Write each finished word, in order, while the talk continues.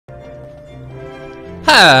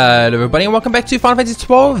Hello everybody and welcome back to Final Fantasy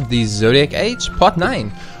 12, the Zodiac Age, Part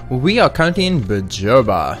 9. We are currently in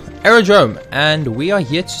Bhujerba Aerodrome and we are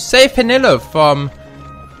here to save Penelo from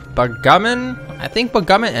Bagaman, I think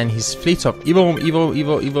Bagaman and his fleet of evil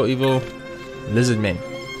lizard men.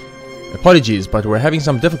 Apologies, but we're having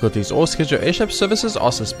some difficulties. All scheduled airship services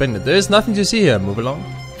are suspended. There is nothing to see here. Move along.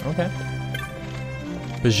 Okay.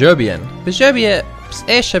 Bhujerba's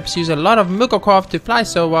airships use a lot of Mugglecraft to fly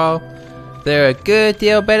so well. They're a good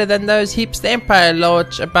deal better than those heaps the Empire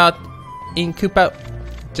launch about in Kupo.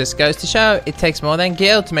 Just goes to show, it takes more than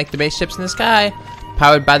Gil to make the best ships in the sky.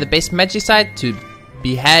 Powered by the best magicite to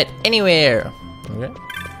be had anywhere. Okay.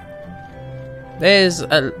 There's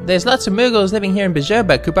lots of Muggles living here in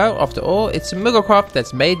Bhujerba, Kupo. After all, it's a Mugglecraft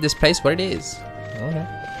that's made this place what it is. Okay.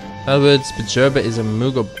 In other words, Bhujerba is a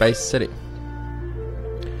Muggle-based city.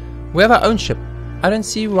 We have our own ship. I don't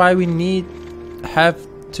see why we have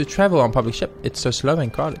to travel on public ship. It's so slow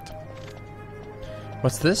and crowded.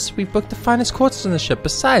 What's this? We booked the finest quarters on the ship.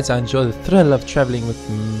 Besides, I enjoy the thrill of traveling with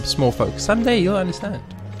small folk. Someday you'll understand.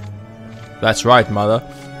 That's right, mother.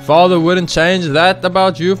 Father wouldn't change that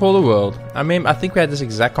about you for the world. I mean, I think we had this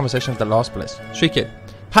exact conversation at the last place. Shriek it.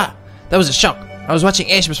 Ha! That was a shock. I was watching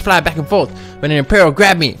airships fly back and forth when an Imperial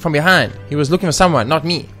grabbed me from behind. He was looking for someone, not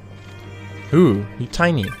me. Who? You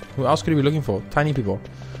tiny. Who else could he be looking for? Tiny people.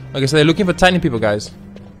 Okay, so they're looking for tiny people, guys.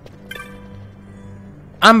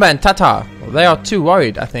 Amba and Tata, they are too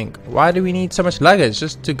worried, I think. Why do we need so much luggage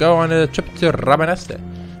just to go on a trip to Ramanaste?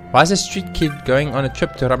 Why is a street kid going on a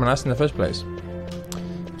trip to Ramanaste in the first place?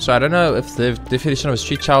 So I don't know if the definition of a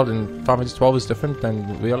street child in Final Fantasy 12 is different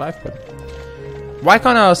than real life, but why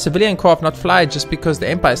can't our civilian craft not fly just because the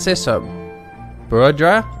Empire says so?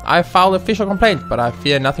 Brodra, I filed official complaint, but I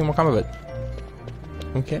fear nothing will come of it.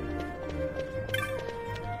 Okay.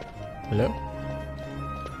 Hello?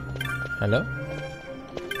 Hello?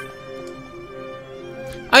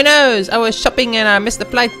 Oh no! I was shopping and I missed the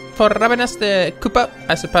flight for Ramanaste Kupo.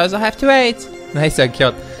 I suppose I have to wait. Nice, so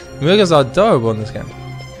cute. The Muggles are adorable in this game.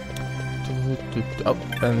 Oh,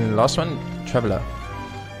 and the last one, Traveler.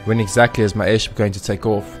 When exactly is my airship going to take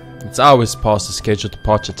off? It's hours past the scheduled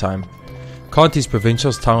departure time. Can't these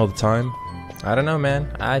provincials tunnel the time? I don't know, man.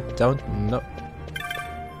 I don't know.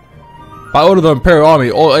 By order of the Imperial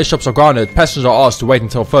Army, all airships are grounded. Passengers are asked to wait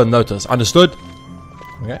until further notice. Understood?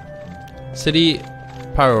 Okay. City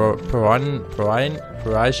Parajana.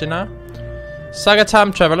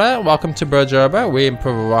 Sagatam Traveler, welcome to Bhujerba. We in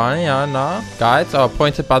Parajana guides are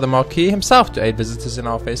appointed by the Marquis himself to aid visitors in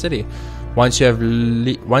our fair city. Once you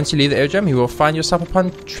leave the aerodrome, you will find yourself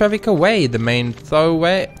upon Trevika Way, the main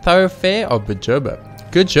thoroughfare of Bhujerba.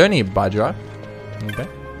 Good journey, Bajra. Okay.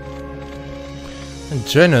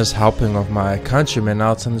 Journey's helping of my countrymen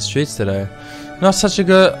out on the streets today. Not such a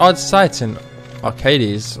good odd sight in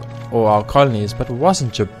Arcades or our colonies, but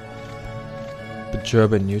wasn't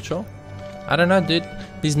Bhujerba neutral? I don't know, dude.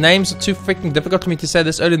 These names are too freaking difficult for me to say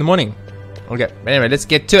this early in the morning. Okay, anyway, let's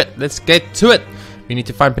get to it. We need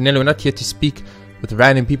to find Penelo. We're not here to speak with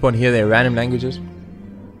random people and hear their random languages.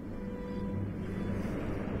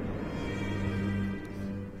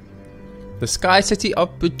 The Sky City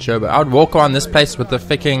of Bhujerba. I would walk around this place with the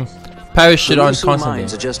freaking parachute on constantly.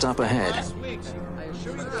 Mines are just up ahead.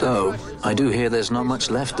 Though, I do hear there's not much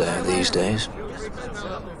left there these days.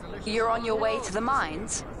 You're on your way to the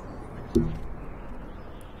mines?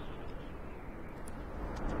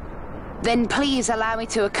 Then please allow me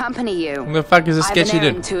to accompany you. What the fuck is this sketchy dude? I have an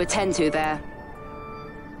errand to attend to there.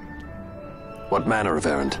 What manner of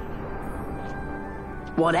errand?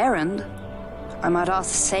 What errand? I might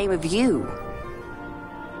ask the same of you.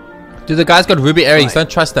 Dude, the guy's got ruby earrings. Don't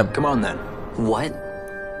trust them. Come on then. What?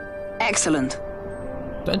 Excellent.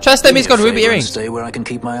 Don't trust him. He's got ruby earrings. Stay where I can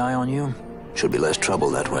keep my eye on you. Should be less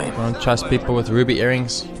trouble that way. Don't trust people with ruby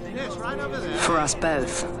earrings. For us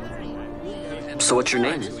both. So what's your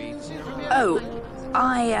name? Oh,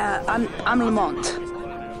 I'm Lamont.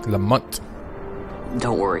 Lamont.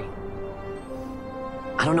 Don't worry.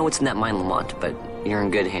 I don't know what's in that mine, Lamont, but you're in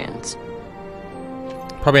good hands.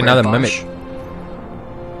 Probably another mimic.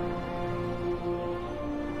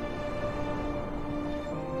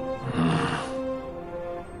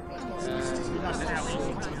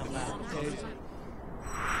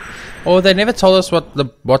 Oh, they never told us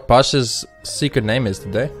what Bosch's secret name is,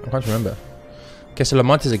 did they? I can't remember. Okay, so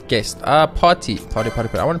Lamont is a guest. Party.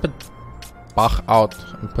 I want to put Bach out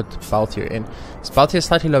and put Baltier in. So Baltier is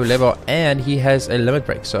slightly low level and he has a limit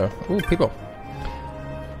break, so... Ooh, people.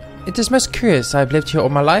 It is most curious. I've lived here all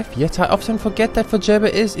my life, yet I often forget that Bhujerba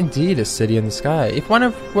is indeed a city in the sky. If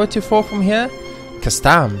one were to fall from here,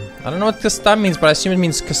 Kastam. I don't know what Kastam means, but I assume it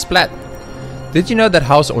means Kasplat. Did you know that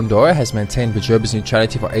House Ondora has maintained Bhujerba's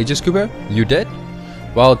neutrality for ages, Kubo? You did?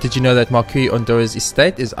 Well, did you know that Marquis Ondora's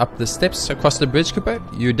estate is up the steps across the bridge, Kubo?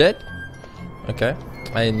 You did? Okay.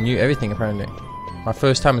 I knew everything, apparently. My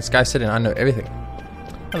first time in Sky City and I know everything.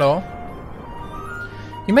 Hello.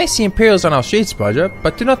 You may see Imperials on our streets, Roger,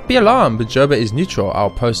 but do not be alarmed. Bhujerba is neutral. Our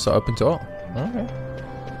posts are open to all. Okay.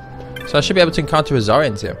 So I should be able to encounter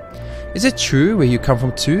Azarians here. Is it true where you come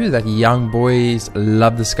from too, that young boys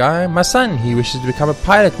love the sky? My son, he wishes to become a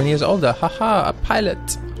pilot when he is older. Haha, a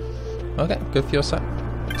pilot. Okay, good for your son.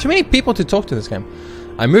 Too many people to talk to in this game.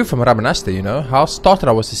 I moved from Rabanasta, you know. How startled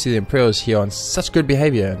I was to see the Imperials here on such good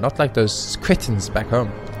behavior. Not like those cretins back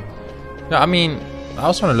home. No, I mean, I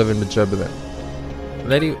also want to live in Bhujerba then.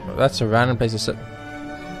 Lady, that's a random place to sit.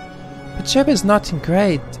 Bhujerba is not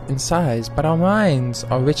great in size, but our minds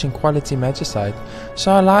are rich in quality magicite,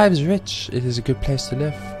 so our lives rich. It is a good place to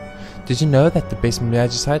live. Did you know that the best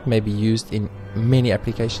magicite may be used in many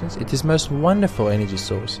applications? It is most wonderful energy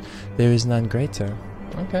source. There is none greater.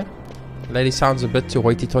 Okay. Lady sounds a bit too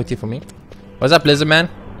hoity-toity for me. What's up, lizard man?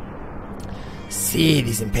 See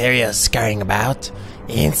these Imperials scurrying about?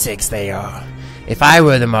 Insects they are. If I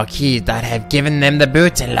were the Marquis, I'd have given them the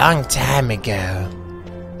boot a long time ago.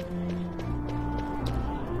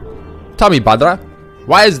 Tell me, Badra,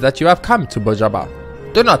 why is it that you have come to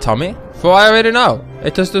Bhujerba? Do not tell me, for I already know.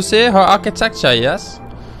 It is to see her architecture, yes?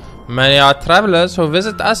 Many are travelers who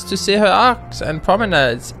visit us to see her arcs and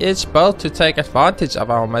promenades, each built to take advantage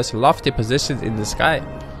of our most lofty positions in the sky.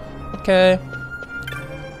 Okay.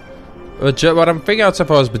 What I'm figuring out so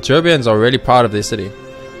far is Bhujerbians are really proud of their city.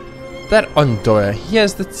 That Ondora, he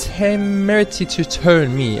has the temerity to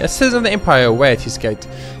turn me, a citizen of the Empire, away at his gate.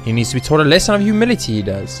 He needs to be taught a lesson of humility, he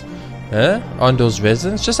does. Ondor's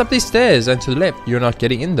residence, just up these stairs and to the left. You're not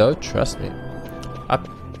getting in though, trust me.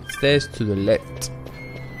 Upstairs to the left.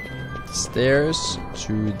 Stairs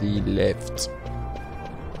to the left.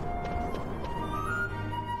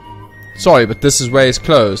 Sorry, but this is where it's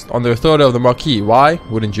closed. On the authority of the Marquis. Why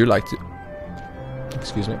wouldn't you like to?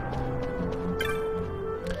 Excuse me.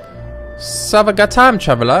 Savagatam,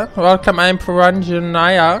 traveler. Welcome, I am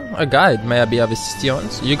Puranjanaya, a guide. May I be of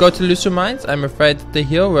assistance? You go to Lusu Mines? I'm afraid that the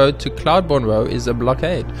hill road to Cloudborn Row is a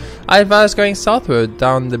blockade. I advise going southward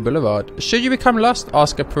down the boulevard. Should you become lost,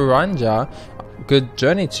 ask a Puranja. Good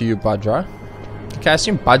journey to you, Badra. Okay, I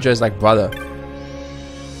assume Badra is like brother.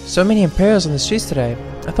 So many Imperials on the streets today.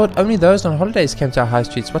 I thought only those on holidays came to our high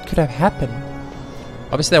streets. What could have happened?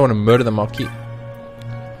 Obviously they want to murder the Marquis.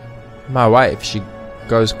 My wife, she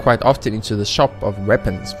goes quite often into the shop of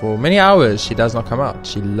weapons. For many hours she does not come out.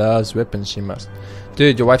 She loves weapons, she must.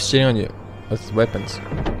 Dude, your wife's cheating on you with weapons.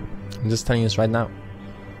 I'm just telling you this right now.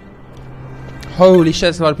 Holy shit,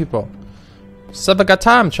 that's a lot of people.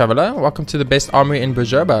 Sabagatam, traveler. Welcome to the best armory in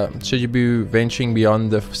Bhujerba. Should you be venturing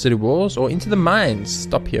beyond the city walls or into the mines?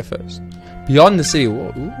 Stop here first. Beyond the city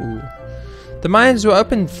wall. Ooh. The mines were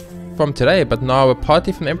open from today, but now a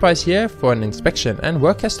party from the Empire is here for an inspection, and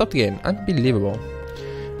work has stopped again. Unbelievable.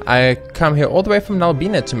 I come here all the way from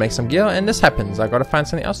Nalbina to make some gear, and this happens. I gotta find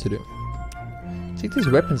something else to do. Take these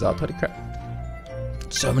weapons out, holy crap.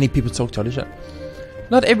 So many people talk to holy shit.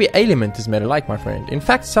 Not every element is made alike, my friend. In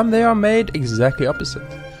fact, some they are made exactly opposite.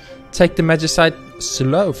 Take the magicite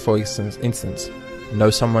slow, for instance. Know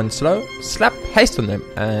someone slow? Slap haste on them,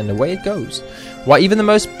 and away it goes. Why, even the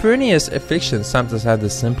most perennious afflictions sometimes have the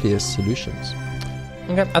simplest solutions.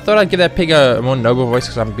 Okay, I thought I'd give that pig a more noble voice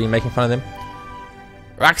because I've been making fun of them.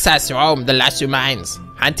 Rakshas roam the Lasu mines,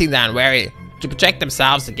 hunting the unwary. To protect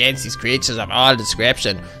themselves against these creatures of all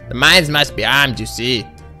description, the mines must be armed, you see.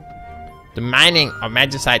 The mining of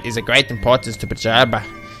magicite is of great importance to Bhujerba.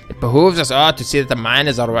 It behooves us all to see that the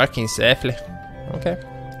miners are working safely. Okay.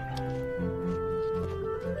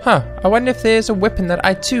 Huh, I wonder if there's a weapon that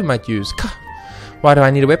I too might use. Why do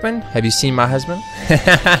I need a weapon? Have you seen my husband?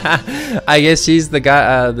 I guess she's the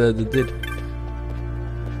guy, the dude.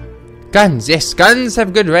 Guns, yes, guns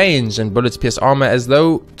have good range, and bullets pierce armor as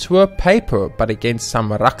though to a paper, but against some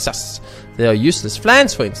Raksas, they are useless.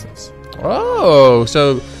 Flans, for instance. Oh,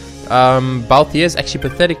 so Balthier is actually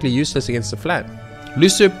pathetically useless against a flan.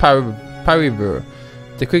 Lusu Paribur.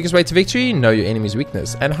 The quickest way to victory, know your enemy's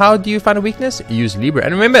weakness. And how do you find a weakness? Use Libra.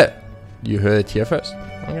 And remember, you heard it here first.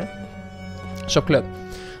 Okay. Shop clerk.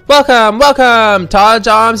 Welcome, welcome! Taj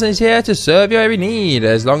Arms is here to serve your every need,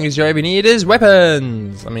 as long as your every need is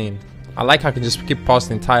weapons. I mean, I like how I can just skip past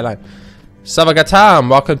the entire line. Savagatam,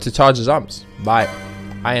 welcome to Taj's Arms. Bye.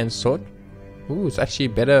 Iron sword. Ooh, it's actually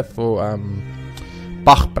better for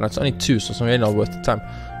Bach, but it's only 2, so it's really not worth the time.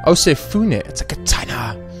 Osefune, it's a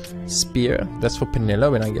katana. Spear, that's for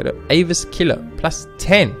Penelo when I get it. Avis Killer, plus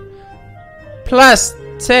 10. Plus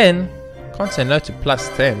 10. Can't say no to plus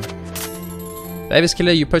 10. The Avis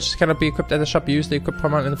Killer you purchase cannot be equipped at the shop. You use the equip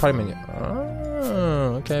command in the party menu.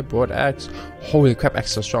 Oh, okay. Broad axe. Holy crap,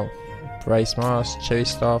 axe so strong. Brace mask, cherry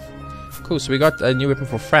staff. Cool, so we got a new weapon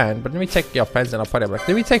for Fran. But let me take Fran's in our party. I'm like,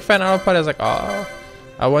 let me take Fran in our party. I was like, oh,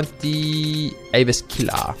 I want the Avis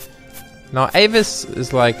Killer. Now, Avis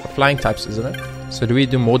is like flying types, isn't it? So do we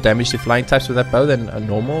do more damage to flying types with that bow than a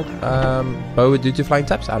normal bow would do to flying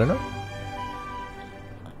types? I don't know.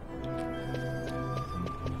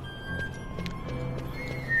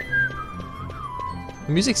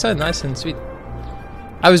 The music's so nice and sweet.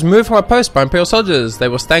 I was moved from my post by Imperial soldiers. They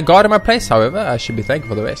will stand guard in my place, however. I should be thankful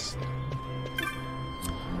for the rest.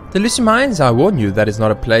 The Lucy Mines, I warn you, that is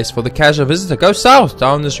not a place for the casual visitor. Go south,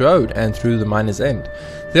 down this road, and through the Miner's End.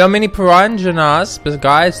 There are many piranhas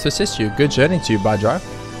guides to assist you. Good journey to you, Bhujerba.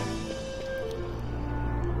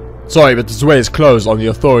 Sorry, but this way is closed on the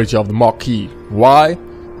authority of the Marquis. Why?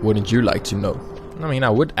 Wouldn't you like to know? I mean, I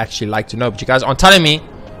would actually like to know, but you guys aren't telling me,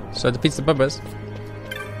 so it defeats the purpose.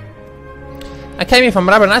 I came here from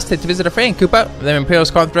Rabanaste to visit a friend, Cooper. The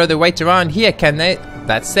Imperials can't throw their weight around here, can they?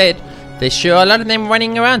 That said, there's sure a lot of them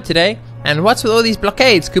running around today. And what's with all these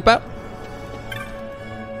blockades, Cooper?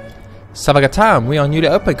 Savagatam, we are newly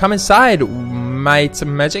open. Come inside, mates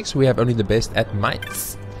and magics. We have only the best at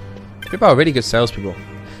mites. People are really good salespeople.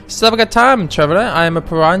 Savagatam, traveler. I am a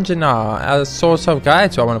piranha, a source of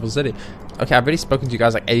guide to our wonderful city. Okay, I've already spoken to you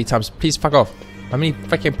guys like 80 times. Please fuck off. How many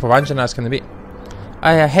freaking piranhas can there be?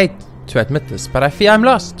 I hate to admit this, but I fear I'm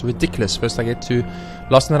lost. Ridiculous. First I get to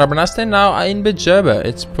lost in Rabanaste, now I'm in Bhujerba.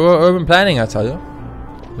 It's poor urban planning, I tell you.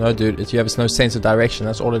 No, dude, you have no sense of direction.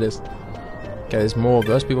 That's all it is. Okay, there's more of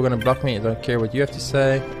those people gonna block me. I don't care what you have to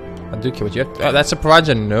say. I do care what you have to. Oh, that's a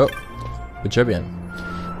piranha. No. Bhujerbian.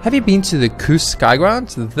 Have you been to the Kus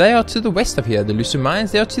Skygrounds? They are to the west of here. The Lusu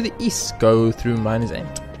Mines, they are to the east. Go through Miner's End.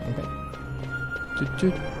 Okay.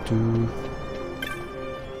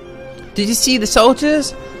 Did you see the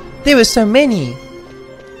soldiers? There were so many.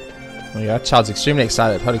 Oh yeah, that child's extremely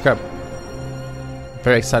excited. Holy crap.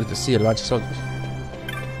 Very excited to see a bunch of soldiers.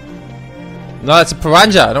 No, it's a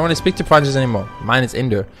piranha. I don't want to speak to piranhas anymore. Mine is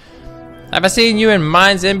Ender. Have I seen you in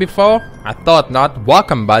Mine's End before? I thought not.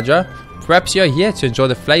 Welcome, Bhujerba. Perhaps you're here to enjoy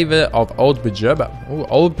the flavor of old Bhujerba. Oh,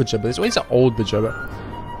 old Bhujerba. There's always an old Bhujerba.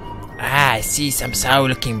 Ah, I see some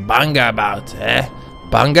sour-looking bunga about, eh?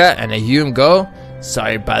 Bunga and a hume go?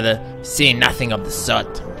 Sorry, brother. Seeing nothing of the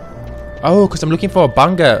sort. Oh, because I'm looking for a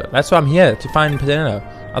bunga. That's why I'm here, to find Pedeno.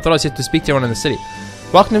 I thought I was here to speak to everyone in the city.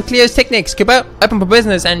 Welcome to Cleo's Techniques, Kupo. Open for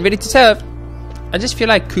business and ready to serve. I just feel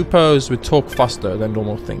like Kupos would talk faster than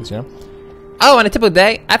normal things, you know? Oh, on a typical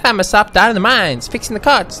day, I found myself down in the mines, fixing the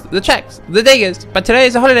carts, the tracks, the diggers. But today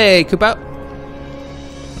is a holiday, Kupo.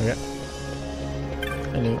 Okay.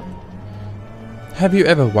 Anyway. Have you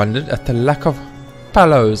ever wondered at the lack of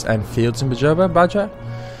fallows and fields in Bhujerba, Bhujerba?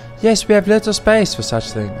 Yes, we have little space for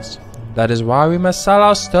such things. That is why we must sell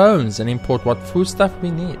our stones and import what foodstuff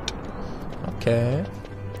we need. Okay.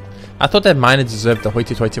 I thought that miner deserved the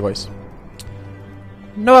hoity-toity voice.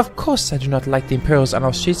 No, of course I do not like the Imperials on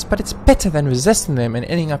our streets, but it's better than resisting them and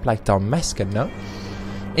ending up like Dalmasca, no?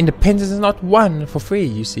 Independence is not won for free,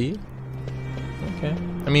 you see. Okay.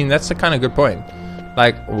 I mean, that's a kind of good point.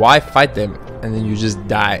 Like, why fight them and then you just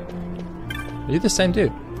die? You're the same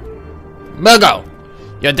dude. Murgo,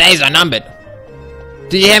 your days are numbered.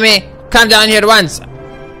 Do you hear me? Come down here at once.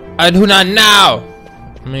 I do not now.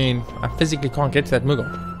 I mean, I physically can't get to that Moogle.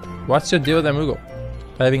 What's your deal with that Moogle?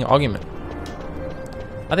 They're having an argument.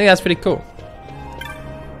 I think that's pretty cool.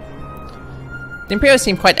 The Imperials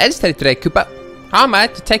seem quite agitated today, Cooper. How am I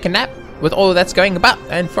to take a nap with all that's going about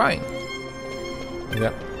and frying?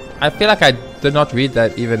 Yeah. I feel like I did not read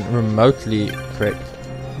that even remotely correct.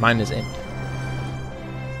 Miner's End.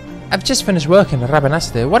 I've just finished work in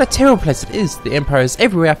Rabanaste. What a terrible place it is. The Empire is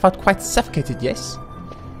everywhere. I felt quite suffocated, yes?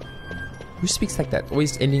 Who speaks like that?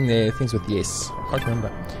 Always ending their things with yes. I can't remember.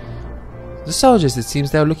 The soldiers, it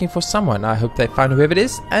seems they are looking for someone. I hope they find whoever it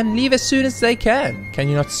is and leave as soon as they can. Can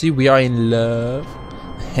you not see we are in love?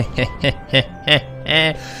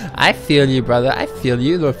 I feel you, brother. I feel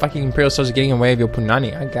you. The fucking Imperial soldiers getting away with your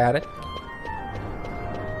punani. I got it.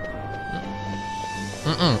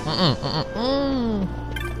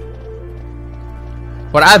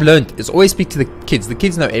 What I've learned is always speak to the kids. The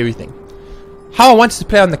kids know everything. How I wanted to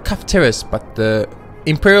play on the Cuff Terrace, but the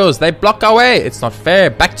Imperials, they block our way. It's not fair.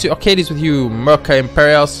 Back to arcades with you, Merca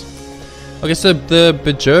Imperials. Okay, so the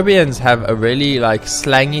Bhujerbians have a really like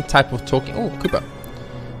slangy type of talking. Oh, Cooper.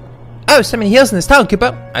 Oh, so many hills in this town,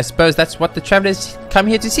 Cooper. I suppose that's what the travelers come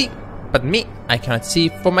here to see. But me, I cannot see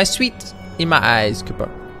for my sweet in my eyes, Cooper.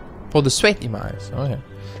 For the sweat in my eyes. Okay.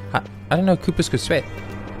 I don't know Koopas could sweat.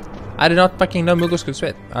 I did not fucking know Muggles could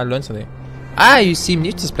sweat. I learned something. Ah, you seem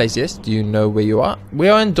new to this place, yes? Do you know where you are? We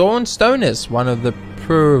are in Dawnstones, one of the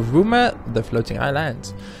Purvuma, the floating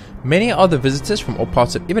islands. Many are the visitors from all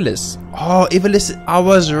parts of Ivalice. Oh, Ivalice, I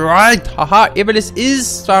was right. Haha, Ivalice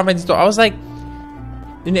is Final Fantasy. I was like,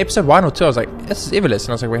 in episode 1 or 2, I was like, this is Ivalice. And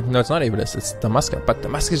I was like, wait, no, it's not Ivalice, it's Damaska. But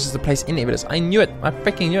Damaska is just a place in Ivalice. I knew it. I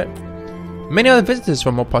freaking knew it. Many are the visitors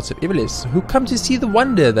from all parts of Ivalice who come to see the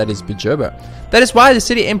wonder that is Bhujerba. That is why the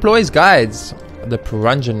city employs guides. The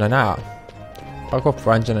Puranjanana. Fuck off,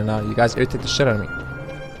 Puranjanana. You guys irritate the shit out of me.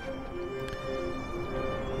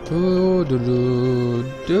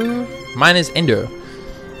 Mine is Endo.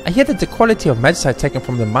 I hear that the quality of magicite taken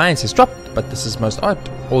from the mines has dropped, but this is most odd.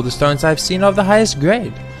 All the stones I've seen are of the highest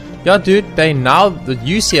grade. Yeah, dude, they now that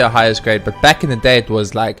you see a highest grade, but back in the day it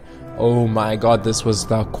was like, oh my god, this was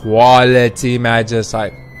the quality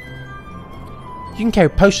magicite. You can carry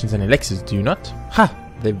potions and elixirs, do you not? Ha!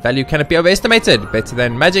 Their value cannot be overestimated. Better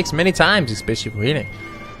than magics many times, especially for healing.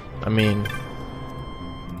 I mean,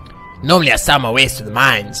 normally I sell my waste to the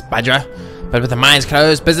mines, Bhadra. But with the mines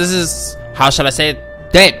closed, business is, how shall I say it,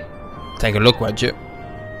 dead. Take a look, won't you?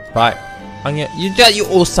 right. You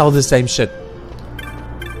all sell the same shit.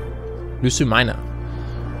 Lusu Miner.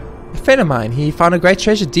 A friend of mine, he found a great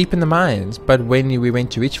treasure deep in the mines, but when we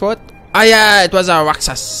went to reach for it, it was a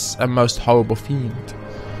Raksas, a most horrible fiend.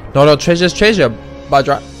 Not all treasure's treasure,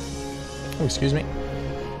 Bhadra. Oh, excuse me.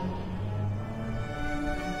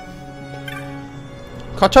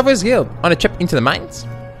 Cartographer's Guild, on a trip into the mines.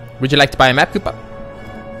 Would you like to buy a map, Cooper?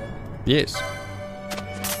 Yes.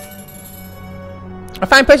 A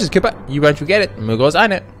fine purchase, Cooper. You won't forget it. Muggles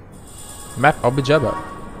own it. Map of Bhujerba.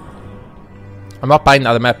 I'm not buying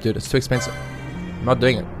another map, dude. It's too expensive. I'm not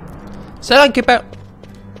doing it. So long, Cooper.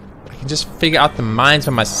 I can just figure out the mines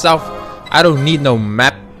for myself. I don't need no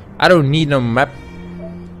map. I don't need no map.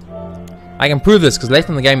 I can prove this because later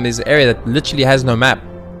in the game there's an area that literally has no map.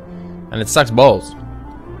 And it sucks balls.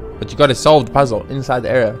 But you gotta solve the puzzle inside the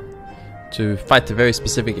area to fight a very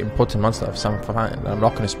specific important monster of some kind. I'm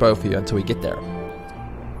not gonna spoil for you until we get there.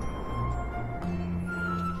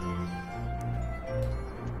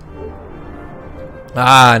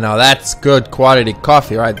 Ah, now that's good quality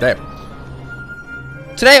coffee right there.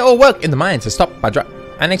 Today all work in the mines has stopped, Bhadra.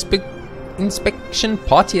 An inspection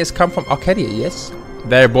party has come from Arcadia, yes?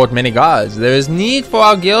 They brought many guards. There is need for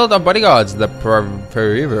our guild of bodyguards, the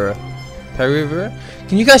Periver.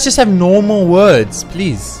 Can you guys just have normal words,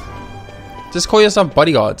 please? Just call yourself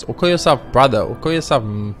bodyguards, or call yourself brother, or call yourself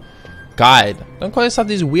guide. Don't call yourself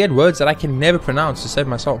these weird words that I can never pronounce to save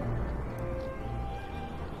my soul.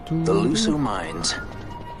 The Lusu Mines,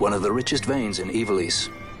 one of the richest veins in Ivalice.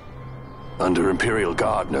 Under Imperial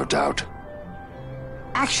Guard, no doubt.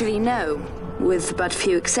 Actually, no. With but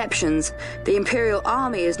few exceptions, the Imperial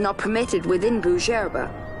Army is not permitted within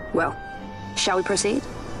Bhujerba. Well, shall we proceed?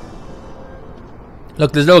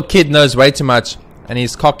 Look, this little kid knows way too much, and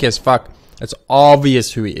he's cocky as fuck. It's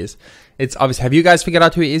obvious who he is. It's obvious. Have you guys figured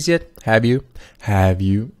out who he is yet? Have you? Have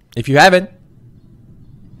you? If you haven't,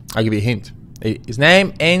 I'll give you a hint. His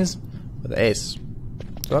name ends with an S.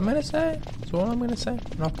 That's what I'm gonna say. That's all I'm gonna say.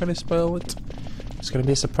 I'm not gonna spoil it. It's gonna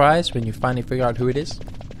be a surprise when you finally figure out who it is.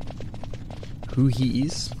 Who he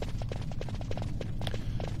is.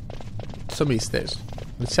 So many stairs.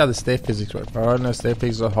 Let's see how the stair physics work. Oh no, stair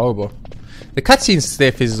physics are horrible. The cutscene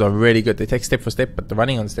stair physics are really good. They take step for step, but the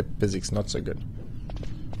running on step physics not so good.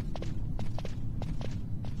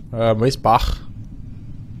 Where's Bach?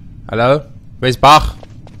 Hello? Where's Bach?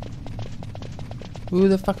 Who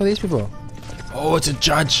the fuck are these people? Oh, it's a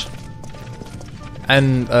judge.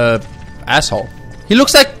 And, asshole. He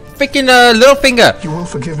looks like freaking Littlefinger. You will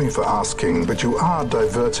forgive me for asking, but you are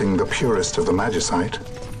diverting the purest of the magicite.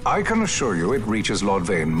 I can assure you it reaches Lord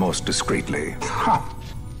Vane most discreetly. Ha!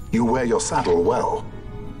 You wear your saddle well.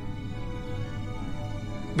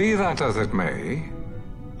 Be that as it may,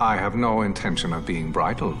 I have no intention of being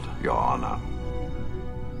bridled, Your Honor.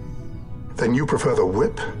 Then you prefer the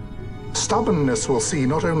whip? Stubbornness will see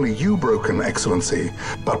not only you broken, Excellency,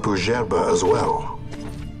 but Bhujerba as well.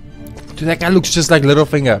 Dude, that guy looks just like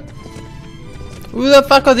Littlefinger. Who the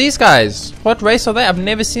fuck are these guys? What race are they? I've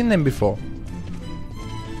never seen them before.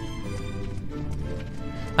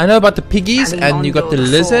 I know about the piggies, and you got the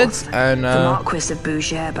lizards, and the Marquis of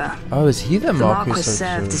Bhujerba. Oh, is he the Marquis? The Marquis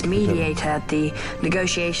served as mediator at the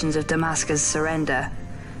negotiations of Damascus' surrender.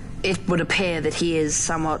 It would appear that he is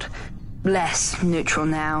somewhat less neutral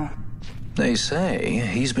now. They say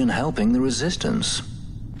he's been helping the resistance.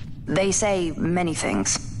 They say many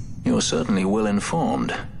things. You're certainly well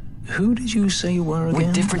informed. Who did you say you were again?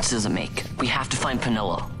 What difference does it make? We have to find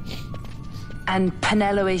Penelo. And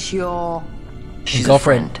Penelo is your... She's a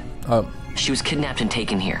girlfriend. friend. Oh. She was kidnapped and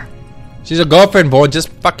taken here. She's a girlfriend, boy. Just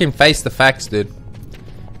fucking face the facts, dude.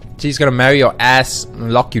 She's gonna marry your ass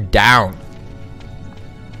and lock you down.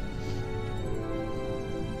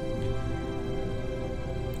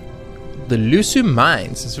 The Lusu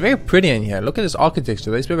Mines. It's very pretty in here. Look at this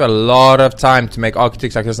architecture. They spent a lot of time to make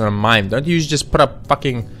architects like this in a mine. Don't you just put up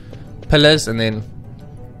fucking pillars and then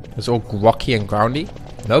it's all rocky and groundy?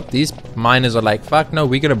 Nope, these miners are like, fuck no,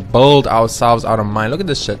 we're gonna build ourselves out of mine. Look at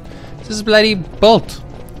this shit. This is bloody built.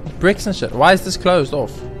 Bricks and shit. Why is this closed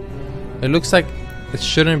off? It looks like it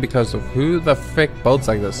shouldn't because of who the frick builds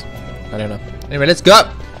like this. I don't know. Anyway, let's go.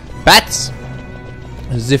 Bats.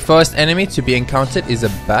 The first enemy to be encountered is a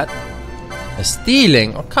bat. A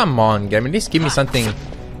stealing? Oh, come on, game. At least give me something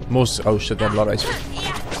more. Oh shit, I have a lot of HP.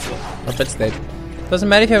 Oh, that's dead. Doesn't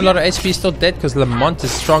matter if you have a lot of HP, he's still dead because Lamont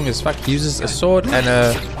is strong as fuck. He uses a sword and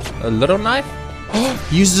a little knife.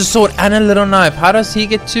 He uses a sword and a little knife. How does he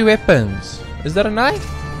get 2 weapons? Is that a knife?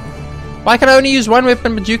 Why can I only use 1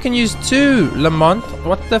 weapon but you can use 2, Lamont?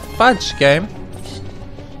 What the fudge, game?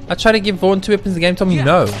 I tried to give Vaughn 2 weapons, the game told me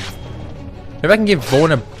no. Maybe I can give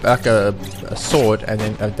Vaughn a sword and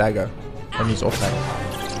then a dagger. And use off that.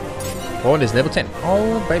 Vaughn is level 10.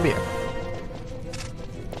 Oh, baby.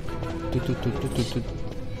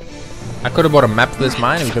 I could have bought a map for this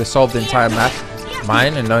mine and we could have solved the entire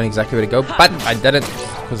mine and known exactly where to go. But I didn't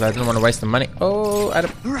because I didn't want to waste the money. Oh,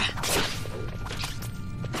 Adam.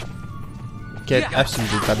 Get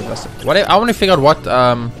absolutely gutted busted. What I want to figure out what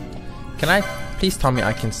can I please tell me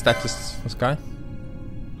I can status this guy?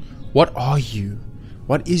 What are you?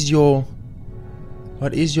 What is your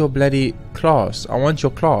bloody class? I want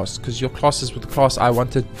your class because your class is with the class I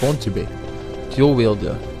wanted Vaughn to be. Dual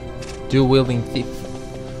wielder. Dual wielding thief.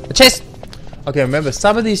 A chest! Okay, remember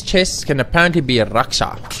some of these chests can apparently be a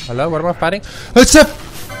Raksha. Hello, what am I fighting? It's a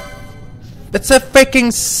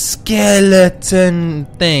freaking skeleton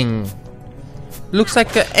thing. Looks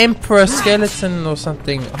like an emperor skeleton or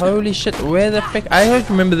something. Holy shit, where the frick? I don't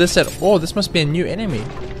remember this at all. This must be a new enemy.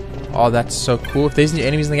 Oh, that's so cool. If there's new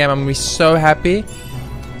enemies in the game, I'm gonna be so happy.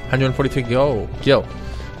 143 gil.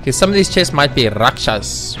 Okay, some of these chests might be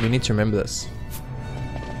Rakshas. We need to remember this.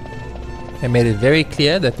 They made it very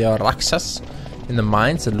clear that there are Rakshas in the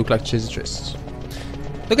mines that look like treasure chests.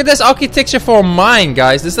 Look at this architecture for a mine,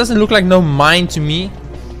 guys. This doesn't look like no mine to me.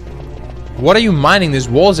 What are you mining? There's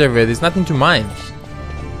walls everywhere. There's nothing to mine.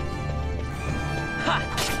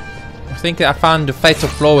 I think I found the fatal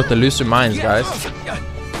flaw with the looser mines, guys.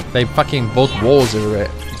 They fucking built walls everywhere.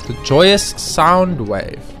 The joyous sound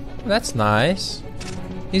wave. That's nice.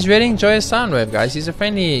 He's reading joyous sound wave, guys. He's a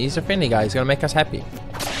friendly guy. He's gonna make us happy.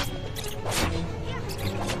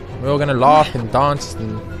 We're all gonna laugh and dance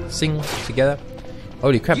and sing together.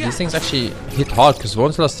 Holy crap, these things actually hit hard because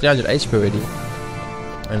Vaughn's lost 300 HP already.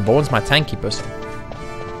 And Vaughn's my tanky person.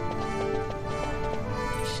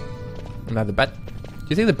 Now the bat. Do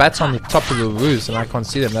you think the bat's on the top of the roofs and I can't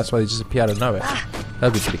see them? That's why they just appear out of nowhere.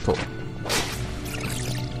 That'd be pretty cool.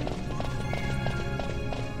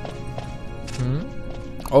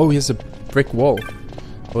 Oh, here's a brick wall.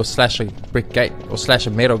 Or slash a brick gate. Or slash a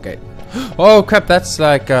metal gate. Oh crap, that's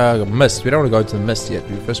like a mist. We don't want to go into the mist yet.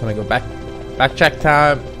 We first want to go back. Backtrack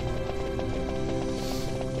time.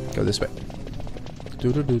 Go this way. I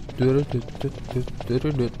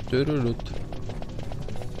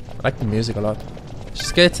like the music a lot.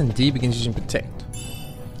 Skeleton D begins using protect.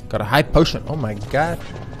 Got a high potion. Oh my god.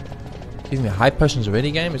 Give me high potions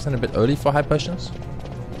already, game? Isn't it a bit early for high potions?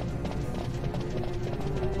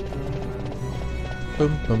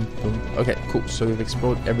 Boom, boom, boom. Okay, cool. So we've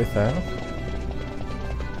explored everything.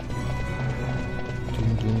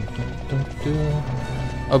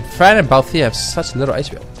 Oh, Fran and Balthia have such little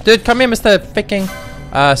HP. Dude, come here, Mr. Freaking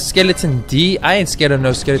Skeleton D. I ain't scared of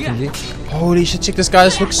no Skeleton D. Holy shit, check this guy.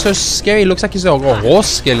 This looks so scary. He looks like he's a horse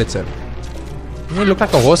skeleton. Doesn't he look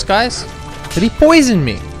like a horse, guys? Did he poison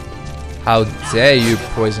me? How dare you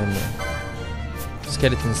poison me?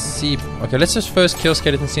 Skeleton C. Okay, let's just first kill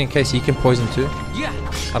Skeleton C in case he can poison too.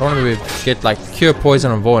 I don't want to get like cure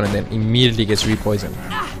poison on Vaughn and then immediately gets repoisoned.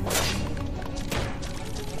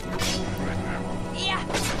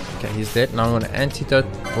 Okay, he's dead. Now I'm going to antidote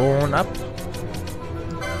Vaughn up.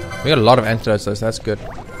 We got a lot of antidotes though, so that's good.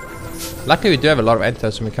 Luckily we do have a lot of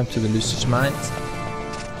antidotes when we come to the Lucius mines.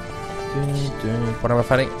 What am I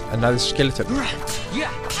fighting? Another skeleton.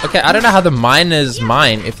 Okay, I don't know how the miners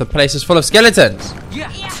mine if the place is full of skeletons.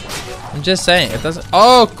 I'm just saying, it doesn't...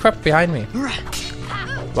 Oh, crap, behind me.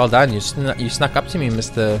 Well done, you snuck up to me,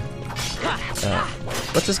 Mr.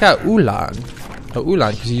 What's this guy? Ulan. Oh,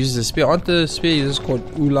 Ulan, because he uses a spear. Aren't the spear users called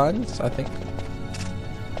Ulans, I think?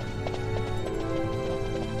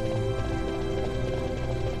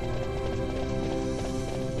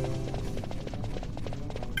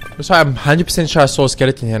 That's why I'm 100% sure I saw a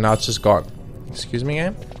skeleton here, now it's just gone. Excuse me,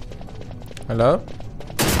 game? Hello?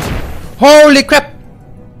 Holy crap!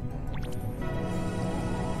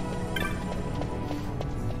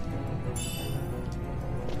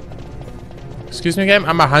 Excuse me, game?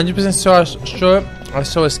 I'm 100% sure I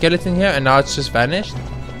saw a skeleton here and now it's just vanished.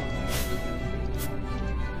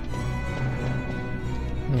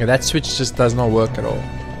 Okay, that switch just does not work at all.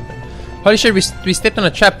 Holy shit, we stepped on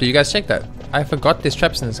a trap. Did you guys check that? I forgot there's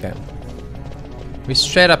traps in this game. We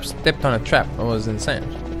straight up stepped on a trap. That was insane.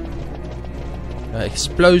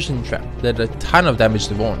 Explosion trap. Did a ton of damage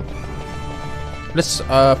to Vaughn. Let's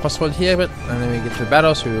fast forward here a bit and then we get to the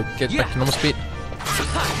battle so we'll get back to normal speed.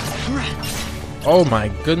 Oh my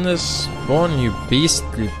goodness. Vaughn, you beast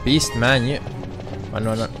man. You. Oh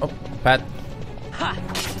no, no. Oh, bad.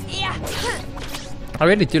 I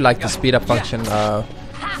really do like the speed up function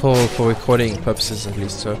for recording purposes at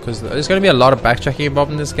least, so because there's going to be a lot of backtracking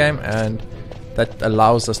involved in this game and that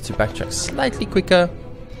allows us to backtrack slightly quicker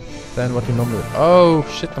than what we normally would. Oh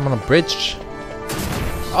shit, I'm on a bridge.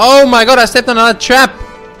 Oh my god, I stepped on another trap.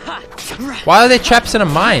 Why are there traps in a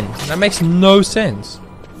mine? That makes no sense.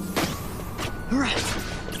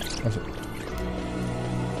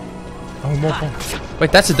 Oh, more.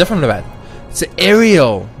 Wait, that's a different bat. It's an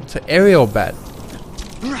aerial. It's an aerial bat.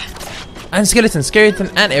 And skeleton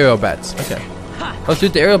and aerial bats. Okay. Oh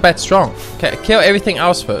dude, the aerial bat's strong. Okay, kill everything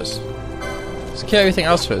else first. Let's kill everything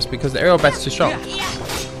else first because the aerial bat's too strong.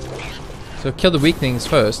 So kill the weaklings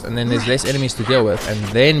first, and then there's less enemies to deal with, and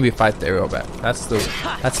then we fight the aerial bat.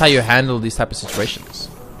 That's how you handle these type of situations.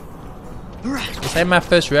 This ain't my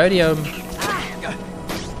first rodeo.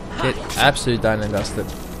 Get absolutely done and dusted.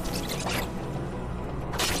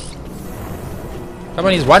 Come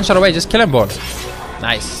on, he's one shot away. Just kill him, Vaughn.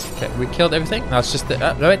 Nice. Okay, we killed everything. Now it's just the...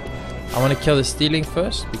 no, wait. I want to kill the stealing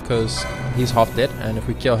first because he's half dead. And if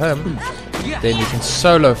we kill him, then we can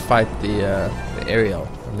solo fight the aerial.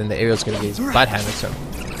 And then the aerial's going to get his butt handed to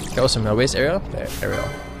him. Okay, awesome. Now where's aerial? There, aerial.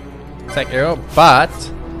 Attack aerial. But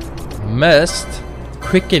missed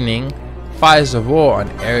quickening fires of war on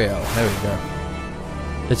aerial. There we go.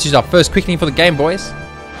 Let's use our first quickening for the game, boys.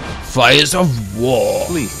 Fires of war.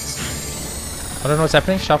 Please. I don't know what's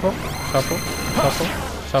happening. Shuffle. Shuffle. Shuffle.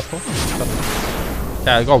 Shuffle. Shuffle.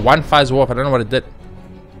 Okay, I got one fires warp. I don't know what it did.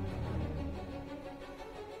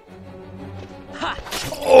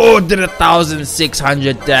 Oh, it did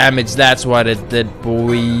 1,600 damage. That's what it did,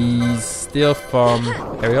 boys. Steal from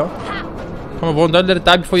aerial. Come on, Vaughn. Don't let it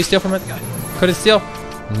die before you steal from it. Could it steal?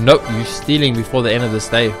 Nope. You're stealing before the end of this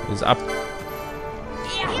day is up.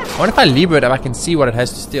 I wonder if I leave it, if I can see what it has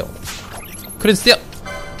to steal. Couldn't steal.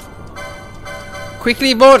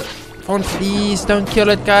 Quickly, Vaughn. Vaughn, please don't kill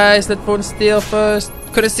it, guys. Let Vaughn steal first.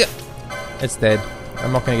 Couldn't steal. It's dead.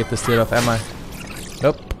 I'm not going to get the steal off, am I?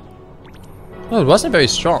 Nope. Oh, it wasn't very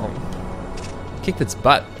strong. Kicked its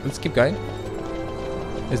butt. Let's keep going.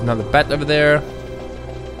 There's another bat over there.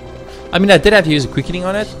 I mean, I did have to use a quickening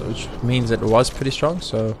on it, which means that it was pretty strong,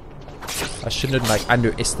 so I shouldn't like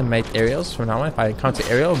underestimate aerials from now on. If I encounter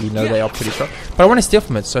aerial, we know they are pretty strong. But I want to steal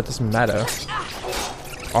from it, so it doesn't matter.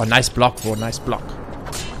 Oh, nice block, Vaughn. Nice block.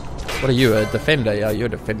 What are you, a defender? Yeah, you're a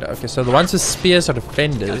defender. Okay, so the ones with spears are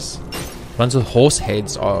defenders. The ones with horse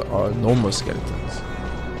heads are normal skeletons.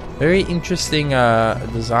 Very interesting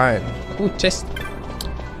design. Ooh, chest.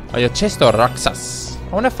 Oh, your chest or Raksas?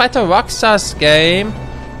 I want to fight a Raksas game.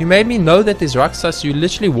 You made me know that there's Raksas. You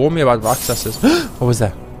literally warned me about Raksasas. What was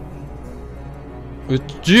that?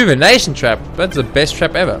 Rejuvenation trap. That's the best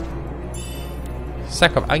trap ever.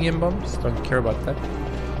 Sack of onion bombs. Don't care about that.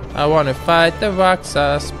 I want to fight the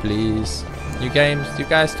Raksas, please. You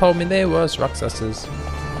guys told me there was Raksasas.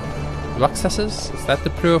 Raksasas? Is that the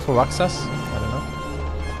plural for Raksas? I don't know.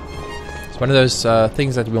 It's one of those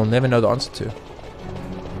things that we'll never know the answer to.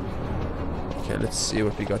 Okay, let's see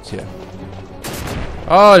what we got here.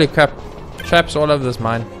 Holy crap. Traps all over this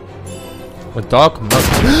mine. A dark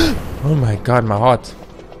mode. Oh my god, my heart.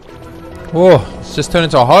 Oh, it's just turned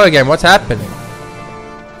into a horror game. What's happening?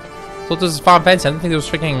 I thought this was Final Fantasy. I didn't think it was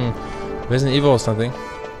freaking Resident Evil or something.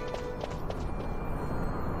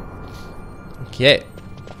 Okay.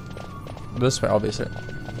 This way, obviously.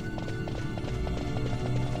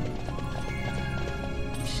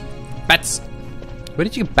 Bats! Where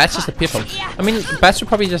did you get bats just appear from? I mean, bats were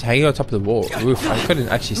probably just hanging on top of the wall. Roof. I couldn't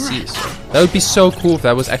actually see. So that would be so cool if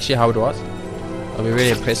that was actually how it was. I'll be really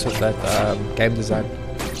impressed with that game design.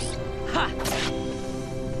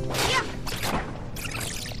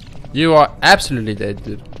 You are absolutely dead,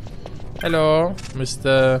 dude. Hello,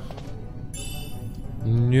 Mr.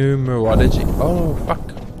 Numerology. Oh, fuck.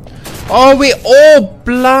 Oh, we're all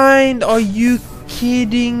blind. Are you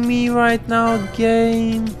kidding me right now,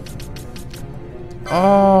 game?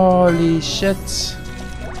 Holy shit.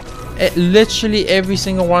 Literally every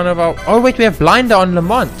single one of our... Oh, wait, we have blinder on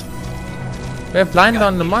Lamont. We have blinder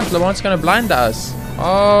on Lamont. Lamont's gonna blind us.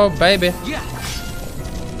 Oh, baby.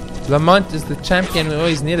 Lamont is the champion we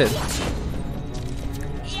always needed.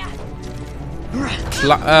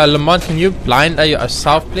 Lamont, can you blind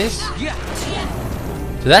yourself, please?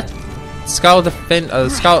 So that skull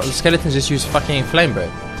skeletons just use fucking flame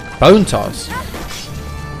breath. Bone toss.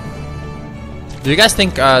 Do you guys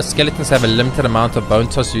think skeletons have a limited amount of bone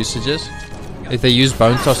toss usages? If they use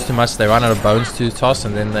bone toss too much, they run out of bones to toss,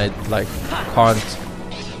 and then they like can't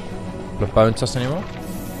bone toss anymore.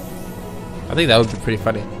 I think that would be pretty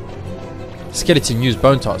funny. Skeleton use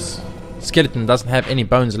bone toss. Skeleton doesn't have any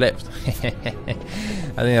bones left. I think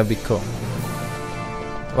that'd be cool.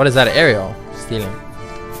 What is that? Aerial stealing.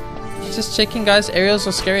 Just checking, guys. Aerials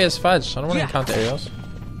are scary as fudge. I don't want to encounter aerials.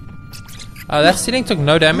 That stealing took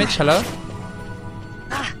no damage. Hello.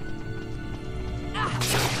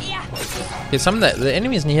 Okay, some of the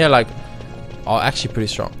enemies in here like are actually pretty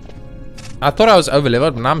strong. I thought I was over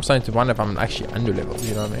leveled, but now I'm starting to wonder if I'm actually under leveled.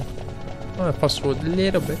 You know what I mean? I'm gonna fast forward a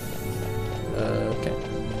little bit. Okay.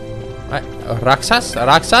 Right, Raksas.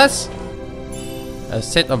 A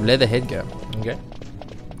set of leather headgear. Okay.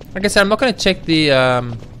 Like I said, I'm not gonna check the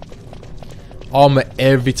armor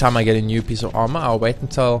every time I get a new piece of armor. I'll wait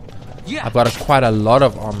until I've got quite a lot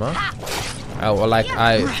of armor. Or like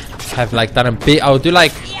I have like done a big. I'll do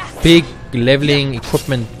like big leveling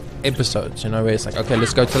equipment episodes. You know, where it's like, okay,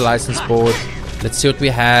 let's go to the license board. Let's see what we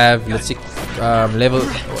have. Let's see level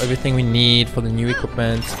everything we need for the new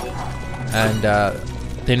equipment, and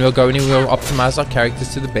then we'll go in and we'll optimize our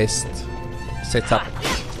characters to the best setup.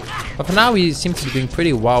 But for now, we seem to be doing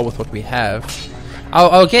pretty well with what we have.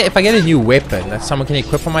 I'll get, if I get a new weapon that someone can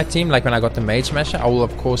equip on my team, like when I got the Mage Smasher, I will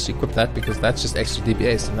of course equip that because that's just extra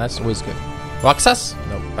DPS and that's always good. Roxas?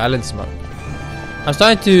 No, balance mode. I'm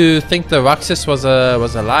starting to think the Roxas was a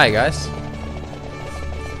lie, guys.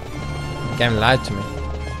 The game lied to me.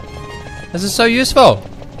 This is so useful.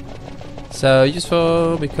 So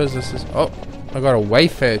useful because this is... Oh, I got a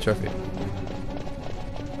Wayfarer trophy.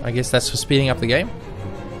 I guess that's for speeding up the game.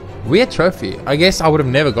 Weird trophy. I guess I would have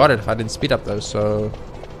never got it if I didn't speed up though, so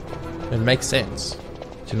it makes sense.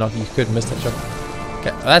 You could miss that trophy.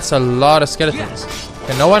 Okay, that's a lot of skeletons.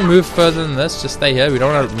 Okay, no one move further than this. Just stay here. We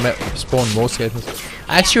don't want to spawn more skeletons.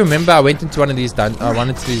 I actually remember I went into one of these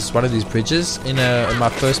bridges in my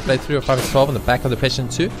first playthrough of 512 on the back of the PlayStation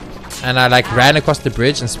 2, and I like ran across the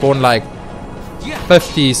bridge and spawned like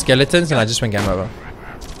 50 skeletons, and I just went game over.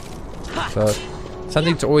 So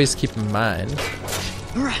something to always keep in mind.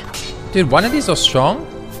 Dude, one of these are strong.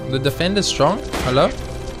 The defender's strong. Hello.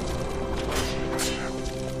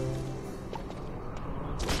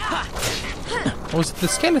 Or was it the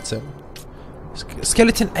skeleton?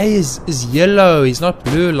 Skeleton A is yellow. He's not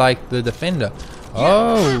blue like the defender.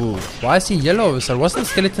 Oh, why is he yellow all of a sudden? Wasn't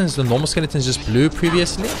the normal skeletons just blue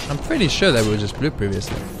previously? I'm pretty sure they were just blue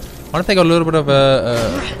previously. I wonder if they got a little bit of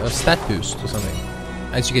a stat boost or something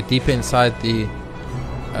as you get deeper inside the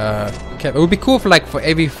it would be cool for like for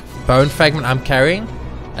every bone fragment I'm carrying,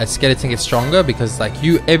 a skeleton gets stronger, because like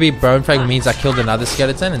every bone fragment means I killed another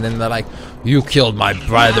skeleton, and then they're like, you killed my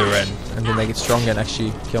brother, and then they get stronger and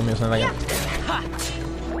actually kill me or something like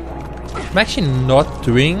that. I'm actually not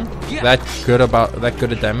doing that good of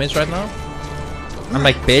damage right now. I'm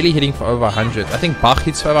like barely hitting for over 100. I think Bach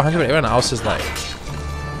hits for over 100, but everyone else is like...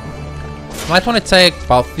 I might want to take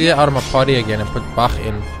Balthia out of my party again and put Bach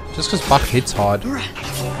in, just because Bach hits hard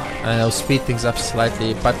and it'll speed things up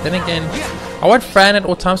slightly. But then again, I want Fran at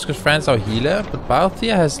all times because Fran's our healer, but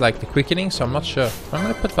Balthia has like the quickening, so I'm not sure. I'm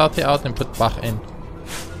going to put Balthia out and put Bach in.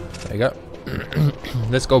 There you go.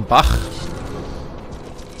 Let's go Bach.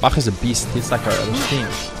 Bach is a beast. He's like a machine.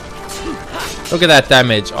 Look at that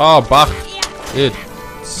damage. Oh, Bach. Dude,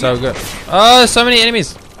 so good. Oh, so many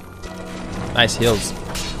enemies. Nice heals.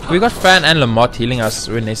 We got Fran and Lamont healing us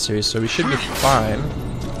when necessary, so we should be fine.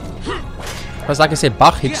 Because like I said,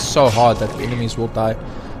 Bach hits so hard that the enemies will die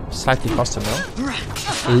slightly faster now.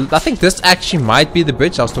 I think this actually might be the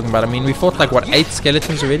bridge I was talking about. I mean, we fought like, what, 8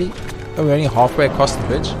 skeletons already? Oh, we're only halfway across the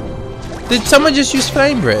bridge. Did someone just use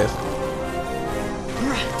flame breath?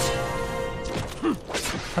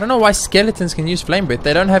 I don't know why skeletons can use flame breath.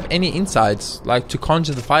 They don't have any insides, like, to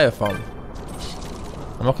conjure the fire from.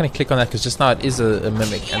 I'm not going to click on that because just now it is a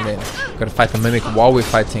mimic, and then we've got to fight the mimic while we're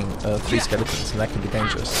fighting 3 skeletons, and that can be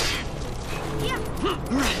dangerous.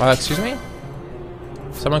 Excuse me?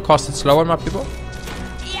 Someone cast it slow on my people?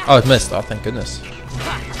 Oh, it missed. Oh, thank goodness.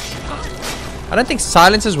 I don't think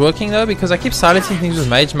silence is working though, because I keep silencing things with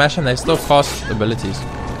Mage Mash and they still cast abilities.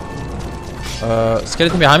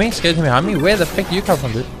 Skeleton behind me? Skeleton behind me? Where the frick do you come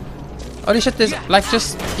from, dude? Holy shit, there's like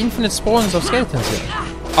just infinite spawns of skeletons here.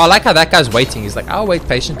 Oh, I like how that guy's waiting. He's like, I'll wait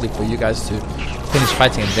patiently for you guys to finish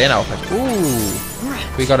fighting, and then I'll fight.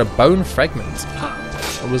 Ooh, we got a bone fragment.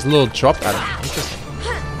 It was a little drop out of it. Interesting.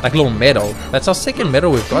 Like a little medal. That's our second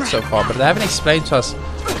medal we've got so far, but they haven't explained to us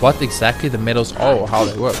what exactly the medals are or how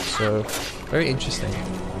they work. So, very interesting.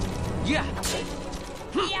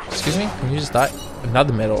 Excuse me? Can you just die?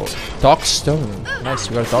 Another medal. Dark stone. Nice,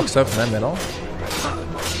 we got a dark stone from that medal.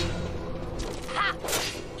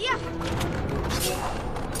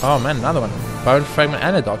 Oh man, another one. Bone fragment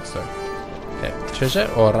and a dark stone. Okay,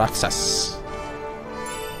 treasure or Raksas?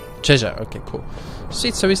 Treasure, okay, cool.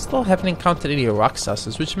 Sweet, so we still haven't encountered any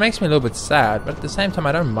Raksasas, which makes me a little bit sad, but at the same time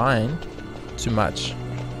I don't mind too much.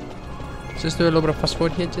 Let's just do a little bit of fast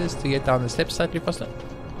forward here just to get down the steps slightly faster.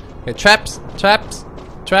 Okay, traps, traps,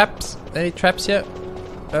 traps. Any traps here?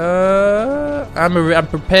 I'm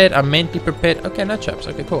prepared, I'm mentally prepared. Okay, no traps,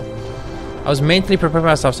 okay, cool. I was mentally preparing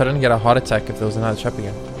myself so I didn't get a heart attack if there was another trap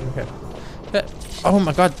again. Okay. Oh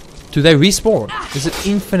my god, do they respawn? Is it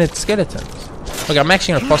infinite skeletons? Okay, I'm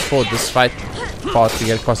actually gonna fast forward this fight part to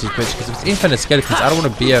get across this bridge, because if it's infinite skeletons, I don't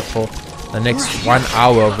want to be here for the next 1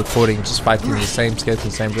 hour of recording just fighting the same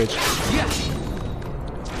skeleton, same bridge.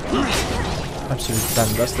 Absolutely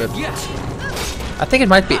done, dusted. I think it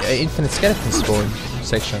might be an infinite skeleton spawn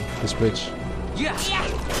section, this bridge.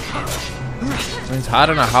 I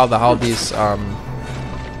don't know how the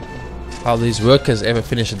how these workers ever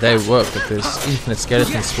finish a day of work if there's infinite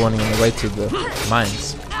skeletons spawning on the way to the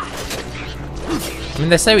mines. I mean,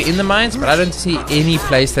 they say we're in the mines, but I don't see any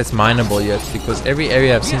place that's mineable yet, because every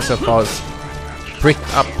area I've seen so far is bricked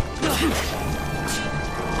up.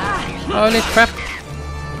 Holy crap!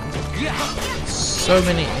 So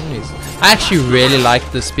many enemies. I actually really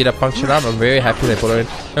like the speed up function now. I'm very happy they put it in.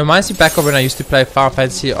 It reminds me back of when I used to play Final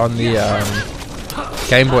Fantasy on the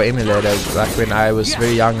Game Boy emulator, like when I was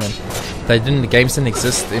very young, and the games didn't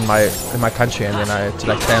exist in my country, and then I had to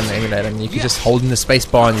like play on the emulator, and you could just hold in the space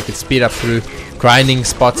bar and you could speed up through grinding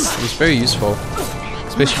spots. It was very useful,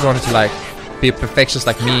 especially if you wanted to like be a perfectionist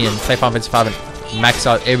like me and play Final Fantasy 5 and max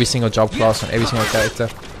out every single job class on every single character.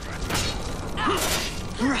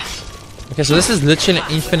 Okay, so this is literally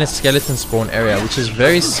an infinite skeleton spawn area, which is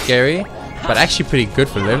very scary, but actually pretty good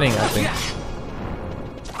for leveling, I think.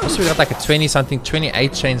 Also, we got like a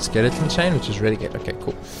 28 chain skeleton chain, which is really good. Okay,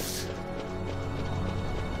 cool.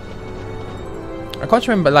 I can't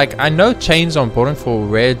remember, like, I know chains are important for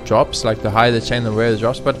rare drops, like the higher the chain, the rarer the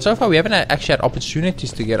drops, but so far we haven't actually had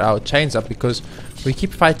opportunities to get our chains up because we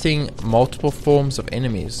keep fighting multiple forms of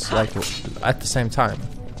enemies, like, at the same time.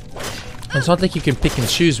 It's not like you can pick and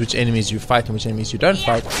choose which enemies you fight and which enemies you don't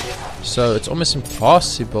fight, so it's almost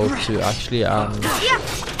impossible to actually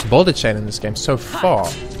build a chain in this game so far.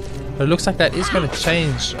 But it looks like that is going to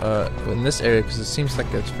change in this area, because it seems like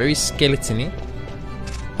it's very skeleton-y.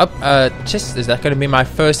 Chest, is that going to be my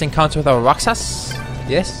first encounter with our Raksas?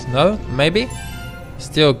 Yes? No? Maybe?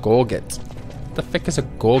 Still Gorget. What the frick is a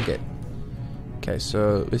Gorget? Okay,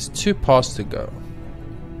 so there's 2 paths to go.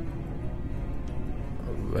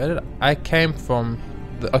 Where did I came from?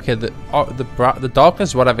 The darkness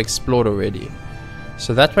is what I've explored already.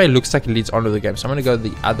 So that way looks like it leads onto the game. So I'm going to go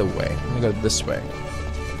the other way. I'm going to go this way.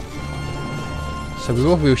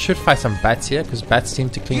 So we should fight some bats here, because bats seem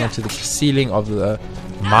to cling onto the ceiling of the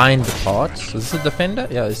mined part. So this is a defender?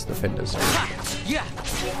 Yeah, this is defenders.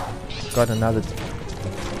 Got another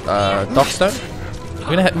dock stone.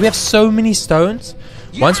 We have so many stones.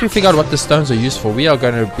 Once we figure out what the stones are used for, we are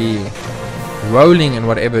going to be rolling in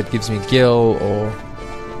whatever it gives me, gil or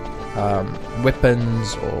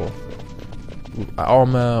weapons or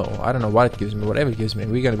armor, or I don't know what it gives me. Whatever it gives me,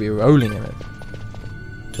 we're going to be rolling in it.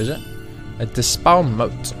 Treasure? A dispel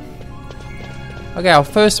moat. Okay, our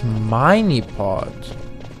first miney part.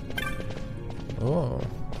 Oh.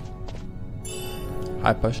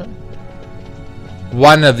 High potion.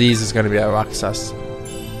 One of these is going to be a Raksas.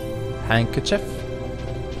 Handkerchief.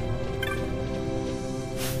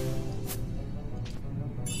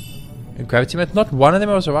 A gravity mat. Not one of them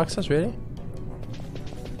was a Raksas, really?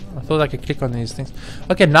 I thought I could click on these things.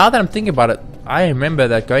 Okay, now that I'm thinking about it, I remember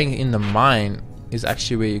that going in the mine is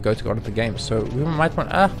actually where you go to go into the game. So we might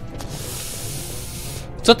want...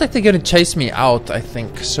 It's not like they're gonna chase me out, I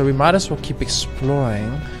think, so we might as well keep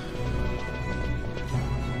exploring.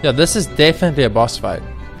 Yeah, this is definitely a boss fight.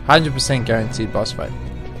 100% guaranteed boss fight.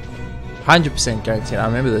 100% guaranteed. I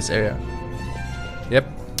remember this area. Yep,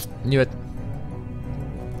 knew it.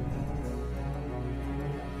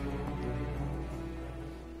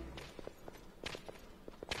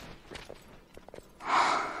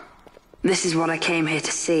 This is what I came here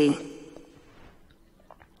to see.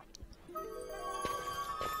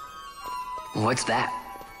 What's that?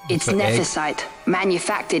 It's an egg. nethicite,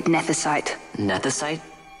 manufactured nethicite. Nethicite?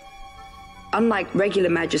 Unlike regular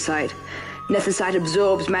magicite, nethicite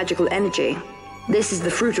absorbs magical energy. This is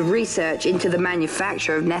the fruit of research into the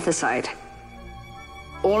manufacture of nethicite.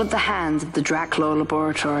 All at the hands of the Draclaw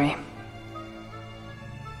Laboratory.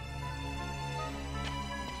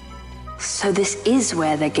 So this is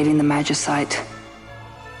where they're getting the magicite.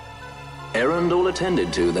 Errand all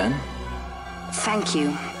attended to, then? Thank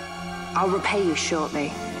you. I'll repay you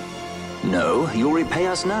shortly. No, you'll repay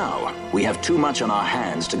us now. We have too much on our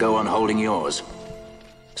hands to go on holding yours.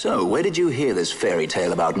 So, where did you hear this fairy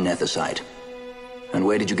tale about nethicite? And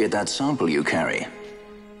where did you get that sample you carry?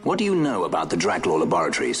 What do you know about the Draclaw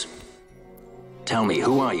Laboratories? Tell me,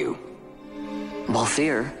 who are you?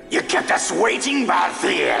 Balthier? You kept us waiting,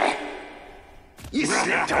 Balthier! You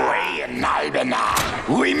slipped away in Albina!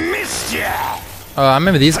 We missed you! Oh, I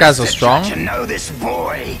remember these guys are strong. To know this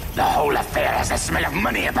boy. The whole affair has a smell of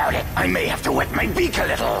money about it. I may have to wet my beak a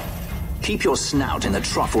little. Keep your snout in the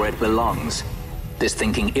trough where it belongs. This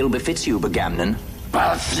thinking ill befits you, Begamnon.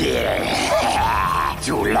 Balthier.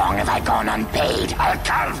 Too long have I gone unpaid. I'll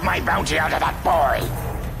carve my bounty out of that boy.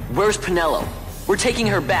 Where's Penello? We're taking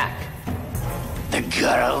her back. The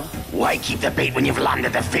girl? Why keep the bait when you've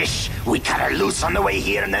landed the fish? We cut her loose on the way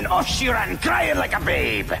here and then off she ran crying like a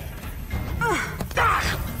babe.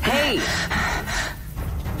 Hey!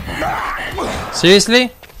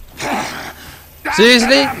 Seriously?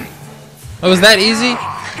 Seriously? Oh, was that easy?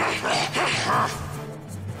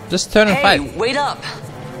 Just turn and Hey, fight. wait up!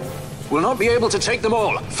 We'll not be able to take them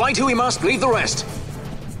all. Fight who we must, leave the rest.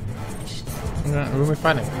 Who are we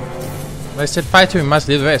fighting? I said fight who we must,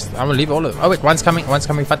 leave the rest. I'm gonna leave all of them. Oh wait, one's coming,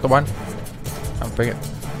 fight the one. I'll bring it.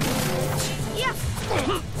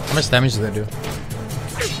 How much damage do they do?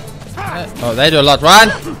 Oh, they do a lot. Run!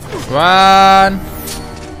 Run!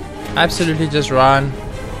 Absolutely just run.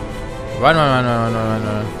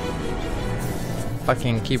 Run.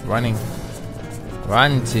 Fucking keep running.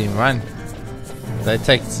 Run, team, run. They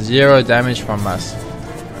take 0 damage from us.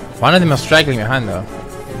 One of them is straggling behind though.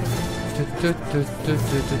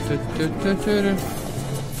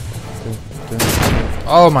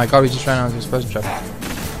 Oh my god, we just ran out of the explosion trap.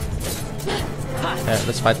 Yeah,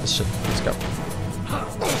 let's fight this shit. Let's go.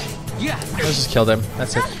 Let's just kill them.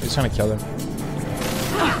 That's it. We're just gonna kill them.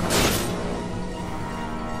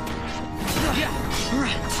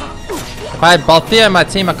 If I had Balthier in my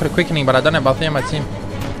team, I could have quickening, but I don't have Balthier in my team.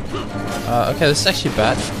 Okay, this is actually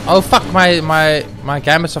bad. Oh fuck, my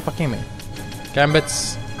gambits are fucking me.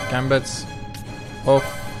 Gambits. Off.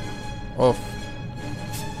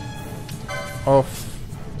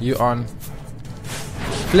 You on.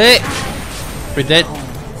 Flee! We're dead.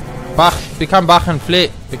 Bach, become Bach and flee.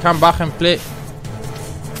 Become Bach and flee.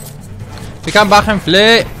 Become Bach and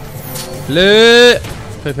flee. Flee.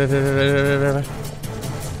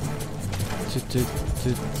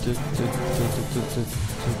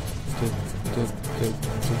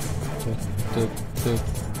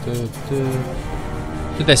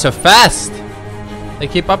 Dude, they're so fast. They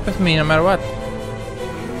keep up with me no matter what.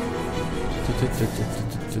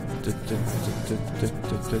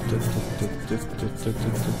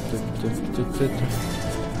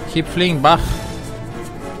 Keep fleeing, Bach.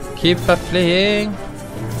 Keep fleeing.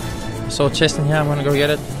 I saw a chest in here. I'm gonna go get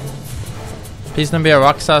it. Please don't be a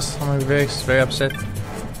Roxas. I'm gonna be very upset.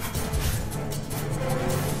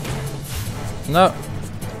 No.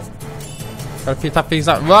 Gotta pick up things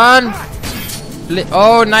out. Run!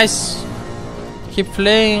 Oh, nice. Keep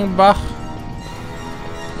fleeing, Bach.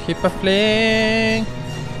 Keep fleeing.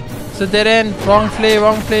 It's a dead end. Wrong flee.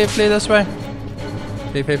 Flee this way.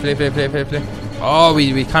 Flee. Oh,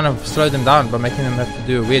 we kind of slowed them down by making them have to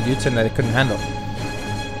do a weird U-turn that they couldn't handle.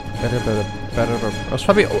 It was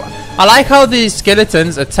probably. I like how these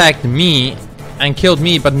skeletons attacked me and killed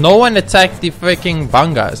me, but no one attacked the freaking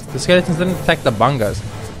bungas. The skeletons didn't attack the bungas.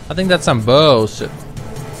 I think that's some bullshit.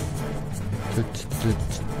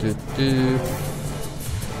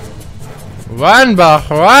 Run, Bach,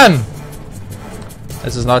 run!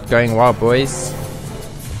 This is not going well, boys.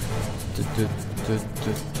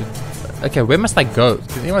 Okay, where must I go?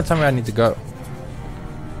 Can anyone tell me where I need to go?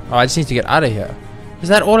 Oh, I just need to get out of here. Is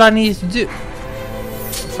that all I need to do?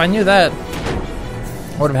 If I knew that,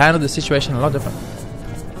 I would have handled the situation a lot different.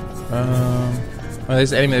 Oh,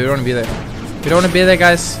 there's an enemy. We don't want to be there. We don't want to be there,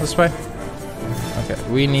 guys. This way. Okay,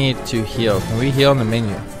 we need to heal. Can we heal on the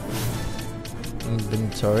menu?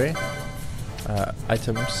 Inventory.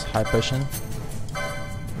 Items. High potion.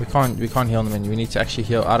 We can't heal on the menu. We need to actually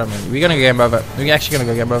heal out of menu. We're gonna go game over. We're actually gonna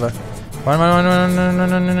go game over. No.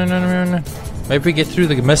 Maybe if we get through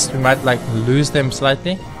the mist, we might like lose them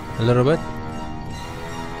slightly, a little bit.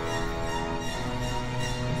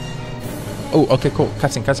 Oh, okay, cool.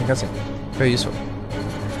 Cutscene. Very useful.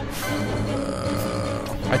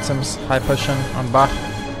 Items, high potion on Bach.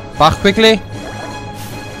 Bach, quickly.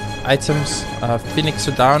 Items, Phoenix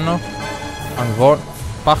Sudano on Vaughn.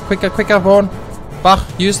 Bach, quicker, Vaughn. Bach,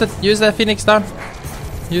 use the Phoenix down.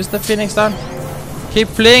 Use the Phoenix down. Keep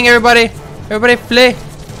fleeing, everybody. Everybody flee.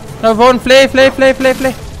 No, Vaughn, flee.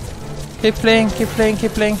 Keep fleeing.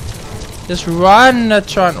 Just run,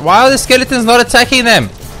 Tron. Why are the skeletons not attacking them?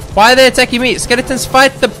 Why are they attacking me? Skeletons,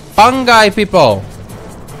 fight the Bungai people.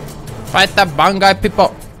 Fight the Bungai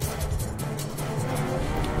people.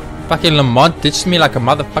 Fucking Lamont ditched me like a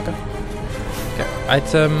motherfucker. Okay,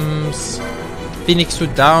 items. Phoenix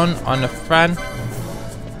Suit down on the front.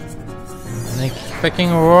 And they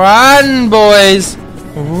freaking run, boys.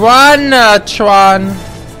 Run, Tron.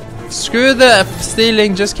 Screw the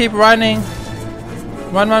stealing. Just keep running.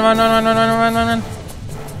 Run.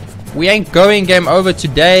 We ain't going game over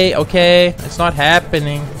today, okay? It's not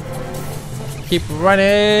happening. Keep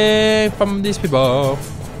running from these people.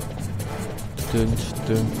 I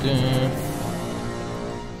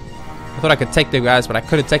thought I could take them, guys, but I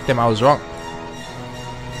couldn't take them. I was wrong.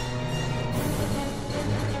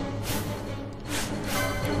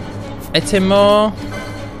 Etimo.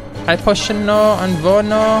 High potion no.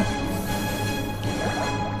 Anvono.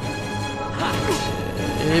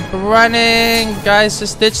 Keep running, guys.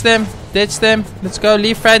 Just ditch them. Let's go.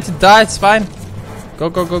 Leave Fran to die. It's fine. Go.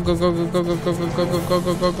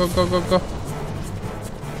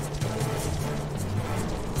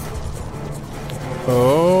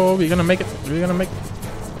 Oh, we're gonna make it.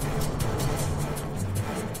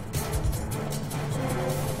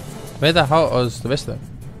 Where the hell is the rest of them?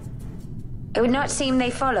 It would not seem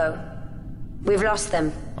they follow. We've lost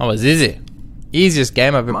them. Oh, it's easy. Easiest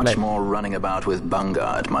game I've ever played. Much more running about with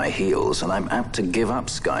Bunga at my heels, and I'm apt to give up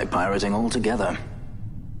sky pirating altogether.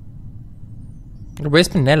 Where's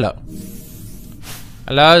Pinello?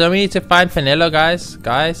 Hello, don't we need to find Pinello, guys?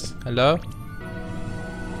 Hello?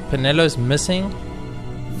 Pinello's missing.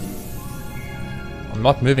 I'm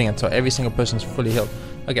not moving until every single person's fully healed.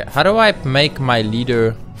 Okay, how do I make my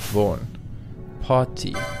leader Vaughn?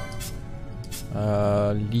 Party.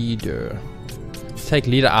 Leader. Take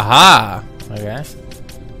leader. Aha! Okay.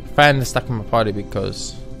 Fan is stuck in my party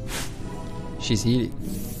because she's healing.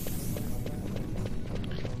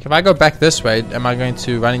 If I go back this way, am I going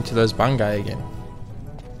to run into those Bungai again?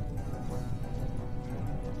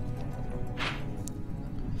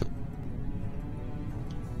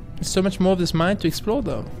 There's so much more of this mine to explore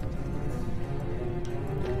though.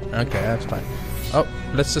 Okay, that's fine. Oh,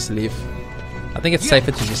 let's just leave. I think it's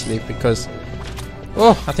safer to just leave because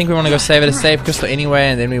I think we want to go save it a safe crystal anyway,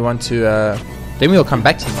 and then we want to then we'll come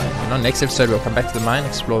back to the mine. You know, next episode we'll come back to the mine,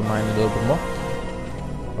 explore the mine a little bit more.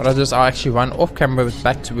 But I'll actually run off camera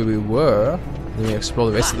back to where we were, then we explore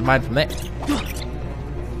the rest of the mine from there.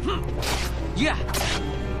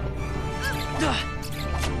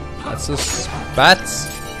 That's just bats.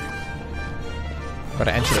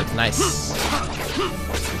 Gotta enter it, nice.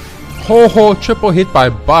 Ho, triple hit by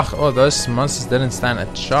Bach. Oh, those monsters didn't stand a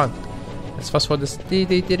chance. Let's fast forward this.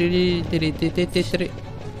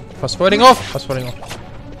 Fast forwarding off.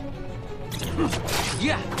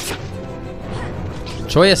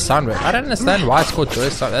 Joyous Soundwave. I don't understand why it's called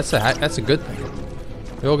Joyous Sound. That's a good thing.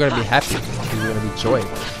 We're all gonna be happy because we're gonna be joy.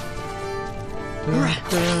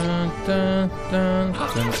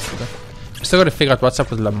 We still gotta figure out what's up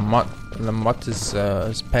with Lamont. Lamont is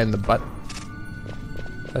pain in the butt.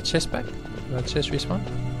 That chest back? That chest respawn?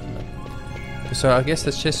 So I guess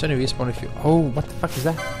that chest only respawn if you. Oh, what the fuck is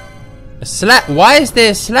that? A slab? Why is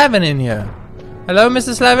there a Slavin in here? Hello,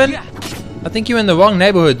 Mr. Slavin? I think you're in the wrong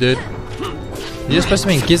neighborhood, dude. You're supposed to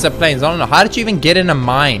be in Giza Plains. I don't know. How did you even get in a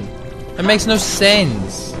mine? That makes no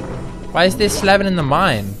sense. Why is there Slavin in the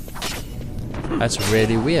mine? That's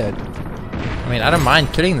really weird. I mean, I don't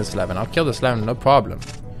mind killing the Slavin. I'll kill the Slavin, no problem.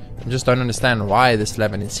 I just don't understand why the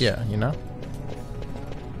Slavin is here, you know?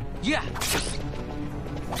 Yeah.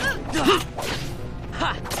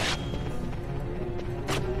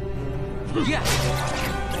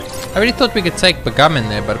 I really thought we could take Bagam in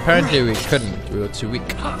there, but apparently we couldn't. We were too weak.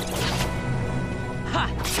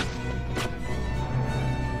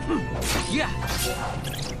 Yeah.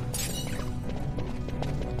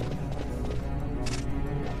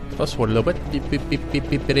 Fast forward a little bit. Beep, beep, beep, beep,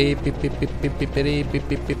 beep, beep, beep, beep, beep, beep, beep, beep, beep,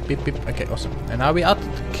 beep, beep, beep, beep. Okay, awesome. And now we're out of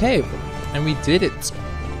the cave. And we did it.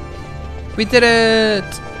 We did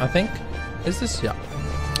it! I think. Is this? Yeah.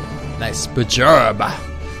 Nice. Bhujerba.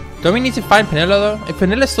 Don't we need to find Penelo though? If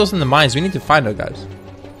Penela's still in the mines, we need to find her, guys.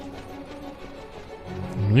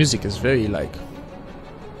 The music is very like...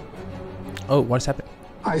 Oh, what's happened?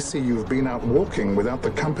 I see you've been out walking without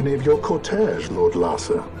the company of your cortege, Lord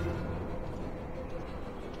Larsa.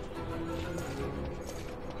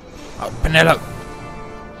 Oh, Penelo!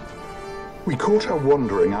 We caught her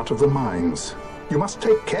wandering out of the mines. You must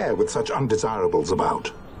take care with such undesirables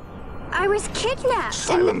about. I was kidnapped.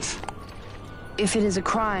 Silence! If it is a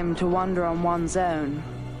crime to wander on one's own,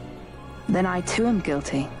 then I too am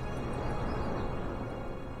guilty.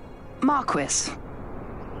 Marquis,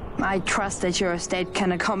 I trust that your estate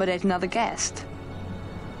can accommodate another guest.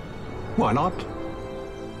 Why not?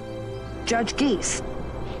 Judge Geese,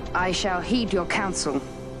 I shall heed your counsel.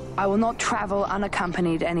 I will not travel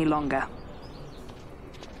unaccompanied any longer.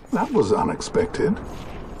 That was unexpected.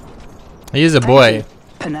 He is a boy.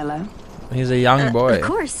 Penelo. He's a young boy. Of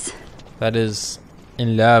course. That is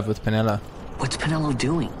in love with Penelo. What's Penelo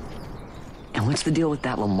doing? And what's the deal with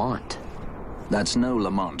that Lamont? That's no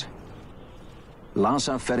Lamont.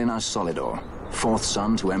 Larsa Ferinas Solidor, fourth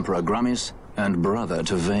son to Emperor Gramis and brother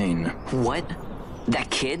to Vane. What? That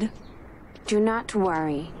kid? Do not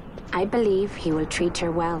worry. I believe he will treat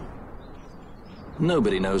her well.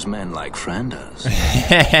 Nobody knows men like Franders.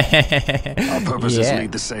 Our purposes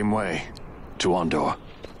lead the same way. To Ondor.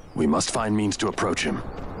 We must find means to approach him.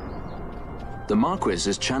 The Marquis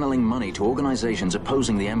is channeling money to organizations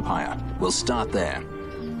opposing the Empire. We'll start there.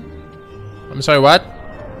 I'm sorry, what?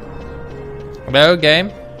 Hello,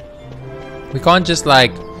 game? We can't just,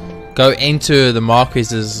 like, go into the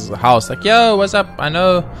Marquis's house. Like, yo, what's up? I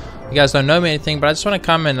know you guys don't know me or anything, but I just want to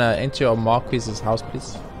come and into your Marquis's house,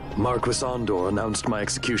 please. Marquis Ondor announced my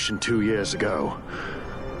execution 2 years ago.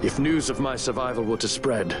 If news of my survival were to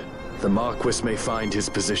spread, the Marquis may find his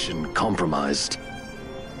position compromised.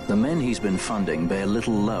 The men he's been funding bear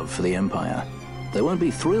little love for the Empire. They won't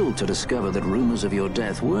be thrilled to discover that rumors of your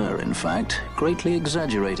death were, in fact, greatly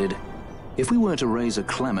exaggerated. If we were to raise a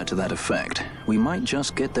clamor to that effect, we might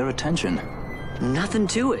just get their attention. Nothing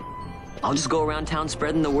to it. I'll just go around town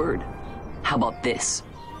spreading the word. How about this?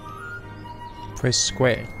 Press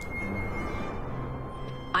square.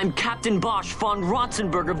 I'm Captain Bosch von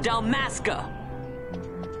Rotzenberg of Dalmasca.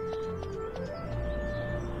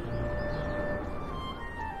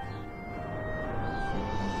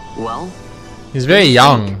 Well? He's very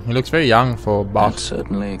young. He looks very young for Bosch. That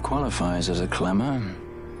certainly qualifies as a clamor.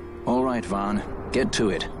 All right, Van. Get to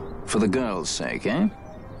it. For the girls' sake, eh?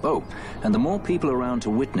 Oh, and the more people around to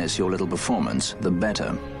witness your little performance, the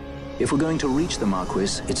better. If we're going to reach the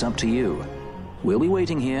Marquis, it's up to you. We'll be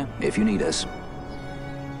waiting here if you need us.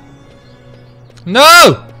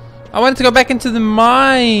 No! I wanted to go back into the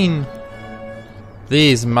mine.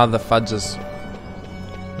 These mother fudges.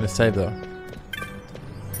 Let's save though.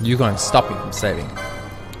 You can't stop me from saving.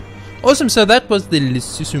 Awesome, so that was the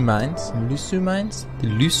Lusu mines. Lusu mines? The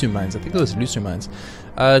Lusu mines. I think it was Lusu mines.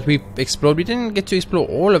 We explored. We didn't get to explore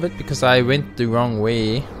all of it because I went the wrong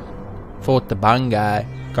way. Fought the bang guy.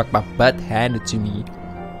 Got my butt handed to me.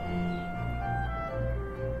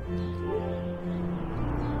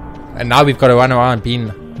 And now we've got to run around being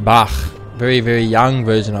Bach. Very, very young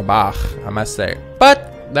version of Bach, I must say.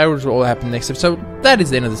 But that will all happen next episode. That is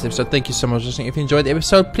the end of this episode. Thank you so much for listening. If you enjoyed the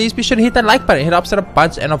episode, please be sure to hit that like button. It helps out a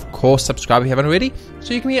bunch. And of course, subscribe if you haven't already,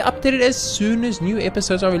 so you can be updated as soon as new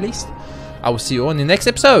episodes are released. I will see you all in the next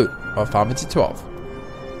episode of Final Fantasy 12.